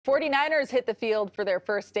49ers hit the field for their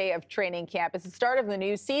first day of training camp. It's the start of the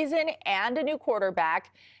new season and a new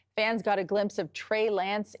quarterback. Fans got a glimpse of Trey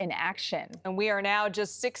Lance in action. And we are now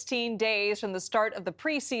just 16 days from the start of the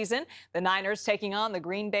preseason. The Niners taking on the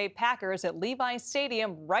Green Bay Packers at Levi's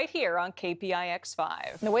Stadium right here on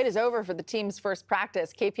KPIX5. The wait is over for the team's first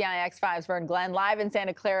practice. KPIX5's Vern Glenn live in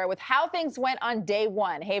Santa Clara with how things went on day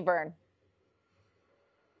one. Hey, Vern.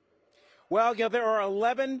 Well, there are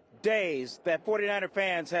 11 days that 49er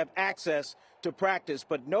fans have access to practice,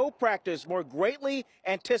 but no practice more greatly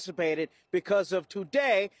anticipated because of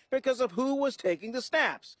today, because of who was taking the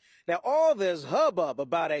snaps. Now, all this hubbub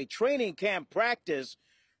about a training camp practice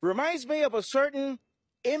reminds me of a certain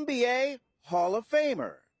NBA Hall of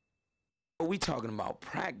Famer. What are we talking about?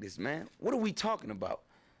 Practice, man. What are we talking about?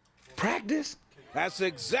 Practice? That's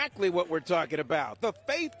exactly what we're talking about. The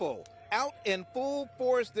faithful out in full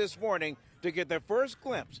force this morning to get their first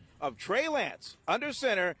glimpse of Trey Lance under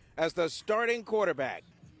center as the starting quarterback.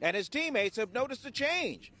 And his teammates have noticed a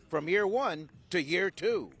change from year one to year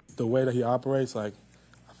two. The way that he operates, I feel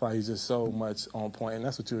like he's just so much on point, and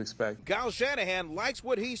that's what you expect. Kyle Shanahan likes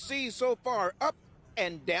what he sees so far up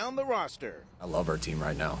and down the roster. I love our team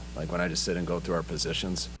right now. When I just sit and go through our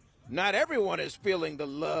positions. Not everyone is feeling the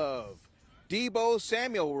love. Deebo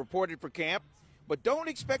Samuel reported for camp, but don't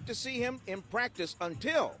expect to see him in practice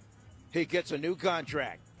until he gets a new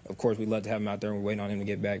contract. Of course, we'd love to have him out there. We're waiting on him to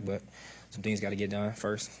get back, but some things got to get done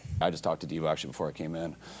first. I just talked to Deebo actually before I came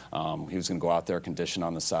in. He was going to go out there, condition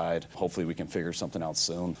on the side. Hopefully we can figure something out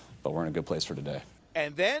soon, but we're in a good place for today.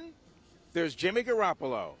 And then there's Jimmy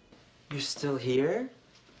Garoppolo. You're still here?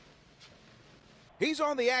 He's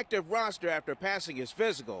on the active roster after passing his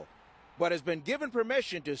physical, but has been given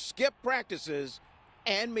permission to skip practices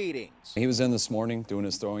and meetings. He was in this morning doing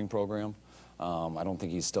his throwing program. I don't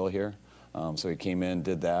think he's still here. So he came in,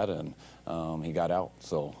 did that, and he got out.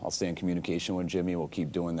 So I'll stay in communication with Jimmy. We'll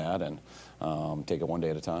keep doing that and take it one day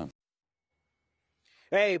at a time.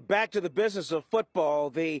 Hey, back to the business of football.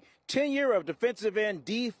 The tenure of defensive end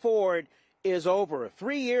Dee Ford is over.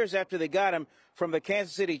 3 years after they got him from the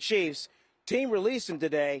Kansas City Chiefs, team released him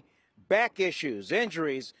today. Back issues,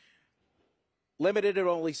 injuries, limited to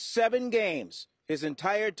only 7 games his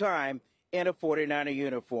entire time in a 49er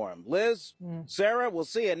uniform. Liz, Sarah, we'll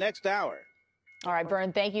see you next hour. All right,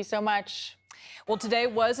 Vern, thank you so much. Well, today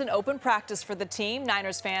was an open practice for the team.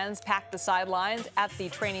 Niners fans packed the sidelines at the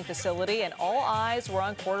training facility, and all eyes were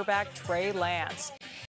on quarterback Trey Lance.